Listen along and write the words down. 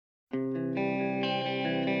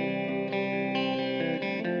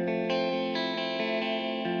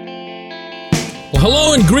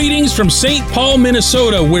Hello and greetings from St. Paul,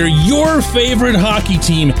 Minnesota, where your favorite hockey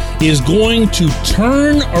team is going to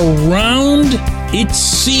turn around its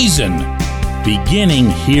season,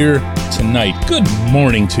 beginning here tonight. Good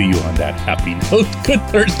morning to you on that happy note. Good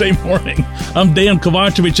Thursday morning. I'm Dan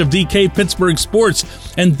Kovacevic of DK Pittsburgh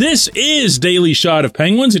Sports, and this is Daily Shot of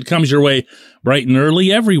Penguins. It comes your way bright and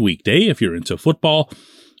early every weekday if you're into football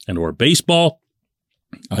and or baseball.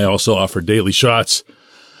 I also offer daily shots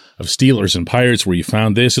of Steelers and Pirates where you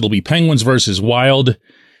found this. It'll be Penguins versus Wild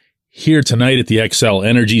here tonight at the Xcel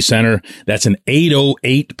Energy Center. That's an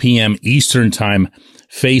 8:08 p.m. Eastern Time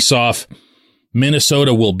face-off.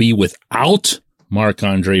 Minnesota will be without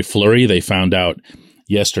Marc-Andre Fleury. They found out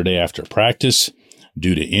yesterday after practice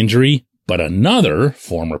due to injury, but another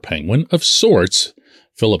former Penguin of sorts,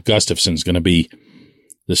 Philip Gustafson's going to be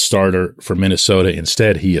the starter for Minnesota.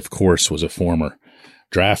 Instead, he, of course, was a former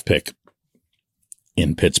draft pick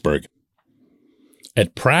in Pittsburgh.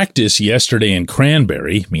 At practice yesterday in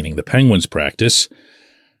Cranberry, meaning the Penguins practice,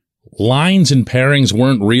 lines and pairings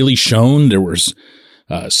weren't really shown. There was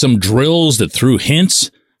some drills that threw hints,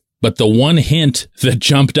 but the one hint that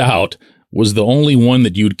jumped out was the only one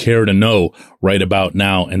that you'd care to know right about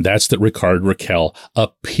now, and that's that Rickard Rakell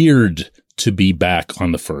appeared to be back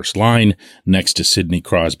on the first line next to Sidney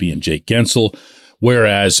Crosby and Jake Guentzel,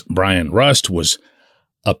 whereas Bryan Rust was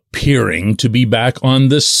appearing to be back on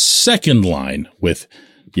the second line with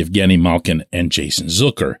Evgeny Malkin and Jason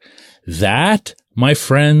Zucker. That, my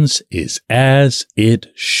friends, is as it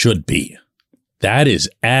should be. That is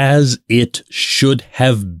as it should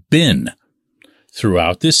have been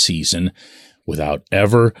throughout this season without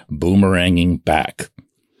ever boomeranging back.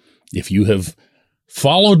 If you have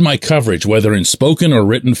followed my coverage, whether in spoken or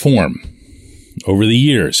written form, over the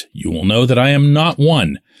years, you will know that I am not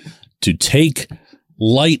one to take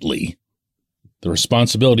lightly the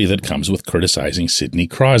responsibility that comes with criticizing Sidney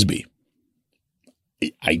Crosby.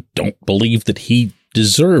 I don't believe that he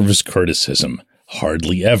deserves criticism,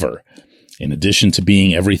 hardly ever. In addition to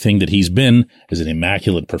being everything that he's been as an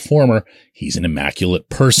immaculate performer, he's an immaculate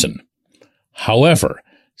person. However,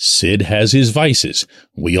 Sid has his vices.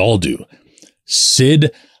 We all do. Sid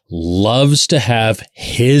loves to have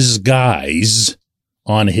his guys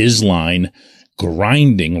on his line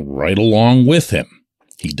grinding right along with him.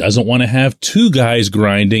 He doesn't want to have two guys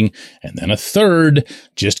grinding and then a third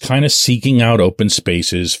just kind of seeking out open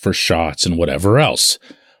spaces for shots and whatever else.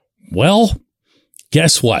 Well,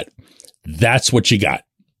 guess what? That's what you got.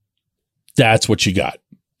 That's what you got.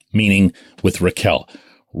 Meaning with Rakell.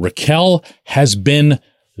 Rakell has been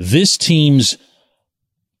this team's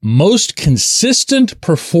most consistent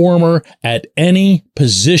performer at any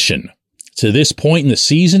position to this point in the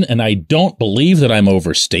season, and I don't believe that I'm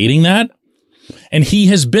overstating that. And he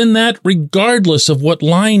has been that regardless of what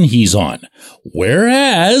line he's on.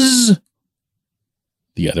 Whereas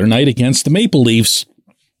the other night against the Maple Leafs,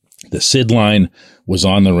 the Sid line was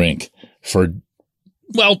on the rink for,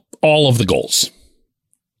 well, all of the goals.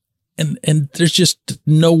 And there's just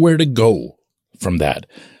nowhere to go from that.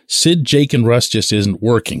 Sid, Jake, and Russ just isn't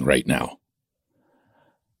working right now.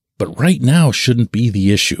 But right now shouldn't be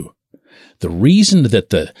the issue. The reason that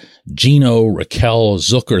the Gino, Rakell,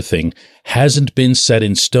 Zucker thing hasn't been set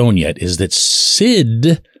in stone yet is that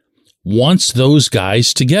Sid wants those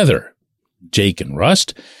guys together, Jake and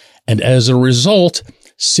Rust, and as a result,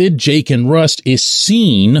 Sid, Jake, and Rust is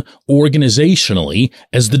seen organizationally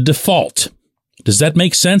as the default. Does that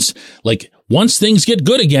make sense? Like, once things get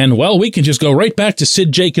good again, well, we can just go right back to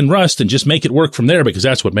Sid, Jake, and Rust and just make it work from there because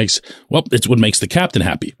that's what makes, well, it's what makes the captain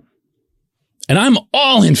happy. And I'm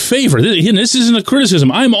all in favor. This isn't a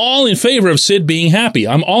criticism. I'm all in favor of Sid being happy.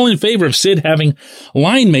 I'm all in favor of Sid having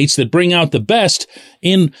line mates that bring out the best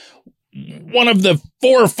in one of the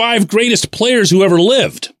 4 or 5 greatest players who ever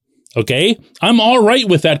lived. Okay? I'm all right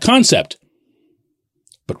with that concept.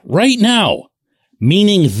 But right now,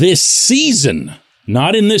 meaning this season,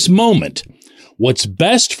 not in this moment, what's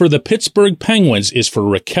best for the Pittsburgh Penguins is for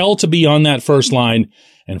Rakell to be on that first line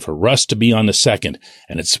and for Russ to be on the second.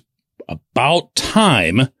 And it's about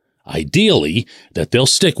time, ideally, that they'll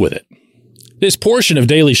stick with it. This portion of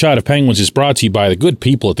Daily Shot of Penguins is brought to you by the good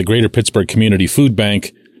people at the Greater Pittsburgh Community Food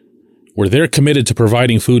Bank, where they're committed to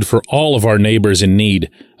providing food for all of our neighbors in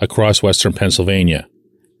need across Western Pennsylvania.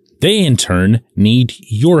 They, in turn, need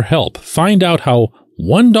your help. Find out how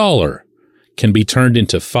 $1 can be turned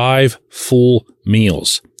into 5 full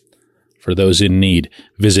meals. For those in need,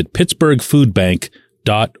 visit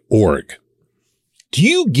pittsburghfoodbank.org. Do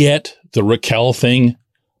you get the Rakell thing?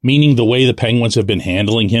 Meaning the way the Penguins have been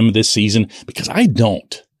handling him this season? Because I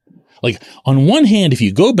don't. Like, on one hand, if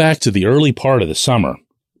you go back to the early part of the summer,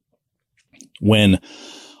 when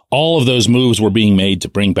all of those moves were being made to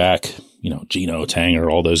bring back, Geno, Tanger,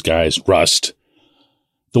 all those guys, Rust.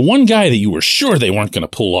 The one guy that you were sure they weren't going to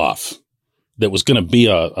pull off, that was going to be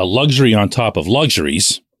a luxury on top of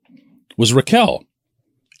luxuries, was Rakell.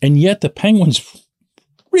 And yet the Penguins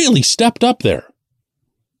really stepped up there.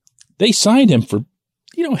 They signed him for,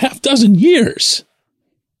 half dozen years.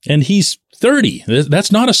 And he's 30.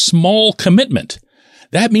 That's not a small commitment.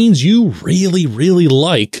 That means you really, really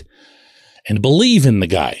like and believe in the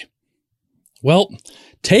guy. Well,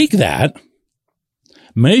 take that,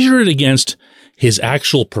 measure it against his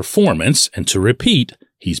actual performance, and to repeat,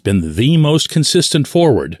 he's been the most consistent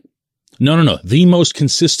forward. No, the most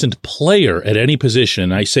consistent player at any position.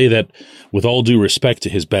 And I say that with all due respect to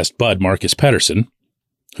his best bud, Marcus Pettersson,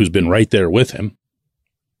 who's been right there with him.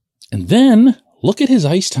 And then look at his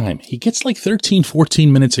ice time. He gets like 13,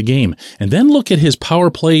 14 minutes a game. And then look at his power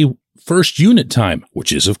play first unit time,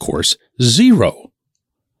 which is, of course, 0.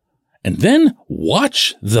 And then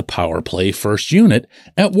watch the power play first unit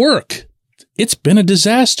at work. It's been a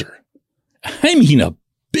disaster. I mean, a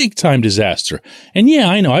big-time disaster. And yeah,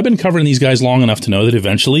 I know, I've been covering these guys long enough to know that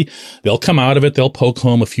eventually they'll come out of it, they'll poke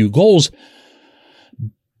home a few goals.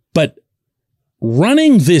 But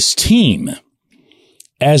running this team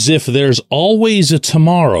as if there's always a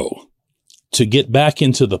tomorrow to get back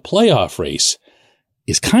into the playoff race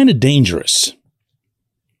is kind of dangerous.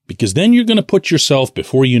 Because then you're going to put yourself,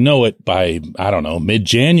 before you know it, by,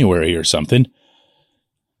 mid-January or something,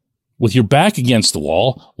 with your back against the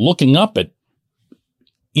wall, looking up at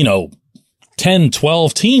 10,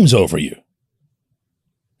 12 teams over you.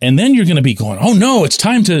 And then you're going to be going, oh no, it's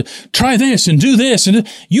time to try this and do this. And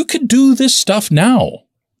you could do this stuff now.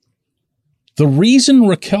 The reason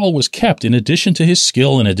Rakell was kept, in addition to his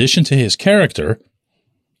skill, in addition to his character,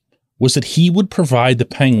 was that he would provide the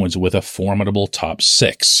Penguins with a formidable top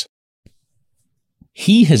 6.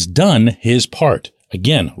 He has done his part,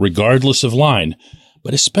 again, regardless of line,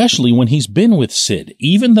 but especially when he's been with Sid,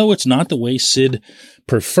 even though it's not the way Sid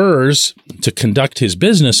prefers to conduct his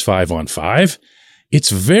business 5-on-5, it's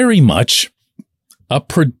very much a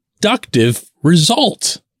productive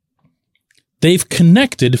result. They've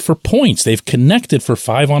connected for points. They've connected for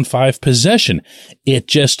 5-on-5 possession. It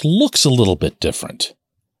just looks a little bit different.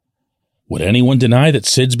 Would anyone deny that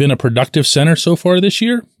Sid's been a productive center so far this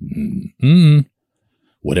year?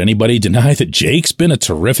 Would anybody deny that Jake's been a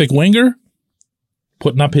terrific winger,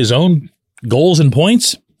 putting up his own goals and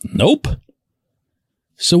points? Nope.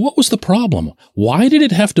 So what was the problem? Why did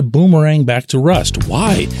it have to boomerang back to Rust?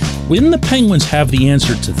 Why? When the Penguins have the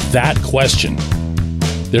answer to that question,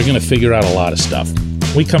 they're going to figure out a lot of stuff.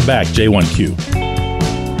 We come back, J1Q.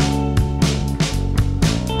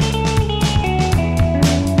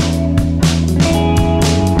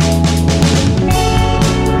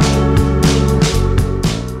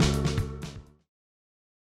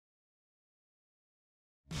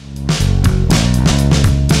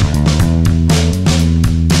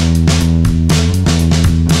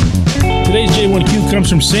 Comes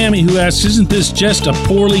from Sammy, who asks, isn't this just a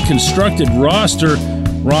poorly constructed roster?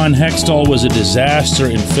 Ron Hextall was a disaster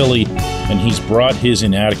in Philly, and he's brought his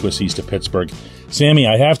inadequacies to Pittsburgh. Sammy,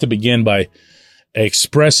 I have to begin by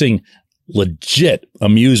expressing legit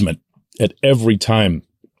amusement at every time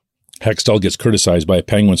Hextall gets criticized by a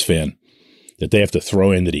Penguins fan that they have to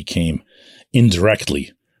throw in that he came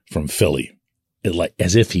indirectly from Philly.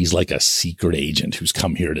 As if he's like a secret agent who's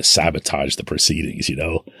come here to sabotage the proceedings,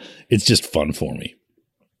 It's just fun for me.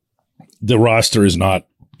 The roster is not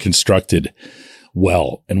constructed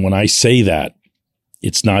well. And when I say that,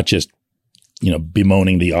 it's not just,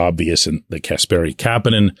 bemoaning the obvious and the Kasperi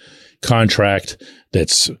Kapanen contract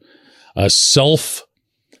that's a self-tied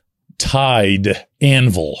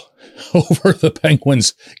anvil over the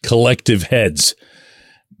Penguins' collective heads,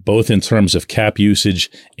 both in terms of cap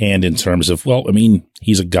usage and in terms of,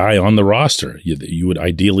 he's a guy on the roster you would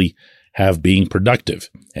ideally have being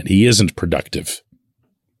productive, and he isn't productive.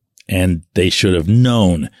 And they should have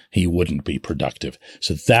known he wouldn't be productive.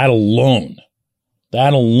 So that alone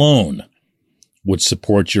would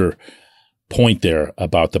support your point there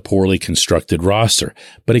about the poorly constructed roster.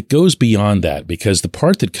 But it goes beyond that, because the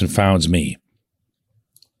part that confounds me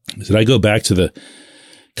is that I go back to the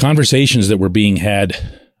conversations that were being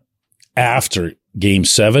had after Game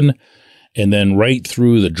 7 and then right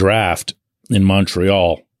through the draft in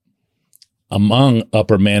Montreal among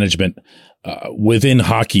upper management within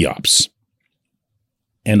hockey ops.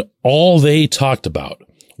 And all they talked about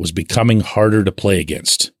was becoming harder to play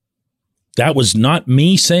against. That was not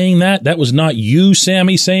me saying that. That was not you,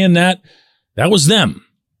 Sammy, saying that. That was them.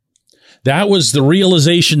 That was the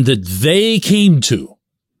realization that they came to.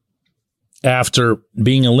 after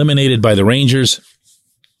being eliminated by the Rangers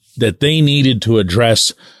that they needed to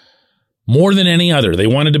address more than any other. They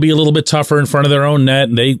wanted to be a little bit tougher in front of their own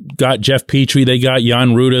net. They got Jeff Petrie. They got Jan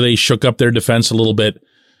Rutta. They shook up their defense a little bit.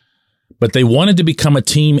 But they wanted to become a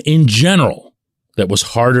team in general that was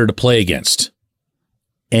harder to play against.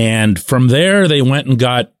 And from there, they went and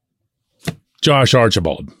got Josh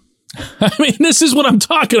Archibald. I mean, this is what I'm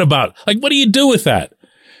talking about. Like, what do you do with that?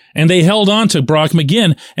 And they held on to Brock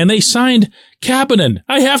McGinn, and they signed Kapanen.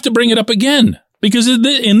 I have to bring it up again, because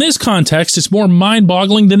in this context, it's more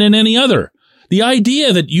mind-boggling than in any other. The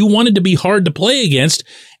idea that you wanted to be hard to play against,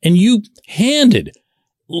 and you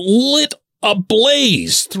lit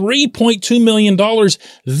ablaze $3.2 million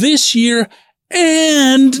this year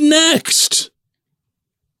and next.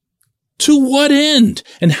 To what end?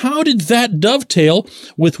 And how did that dovetail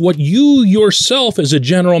with what you yourself as a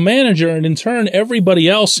general manager and in turn everybody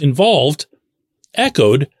else involved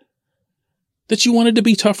echoed that you wanted to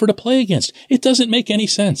be tougher to play against? It doesn't make any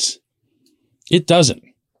sense. It doesn't.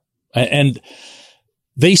 And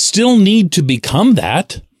they still need to become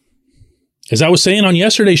that. As I was saying on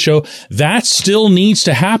yesterday's show, that still needs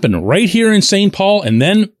to happen right here in St. Paul and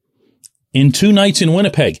then in 2 nights in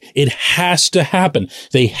Winnipeg. It has to happen.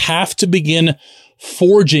 They have to begin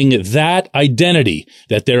forging that identity,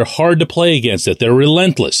 that they're hard to play against, that they're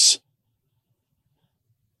relentless.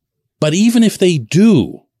 But even if they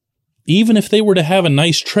do, even if they were to have a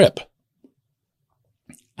nice trip,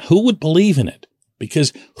 who would believe in it?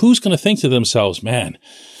 Because who's going to think to themselves, man,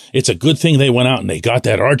 it's a good thing they went out and they got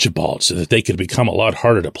that Archibald so that they could become a lot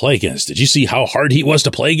harder to play against. Did you see how hard he was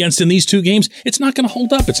to play against in these 2 games? It's not going to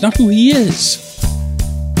hold up. It's not who he is.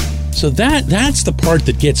 So that's the part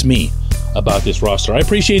that gets me about this roster. I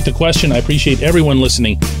appreciate the question. I appreciate everyone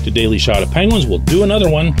listening to Daily Shot of Penguins. We'll do another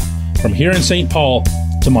one from here in St. Paul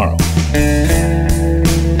tomorrow.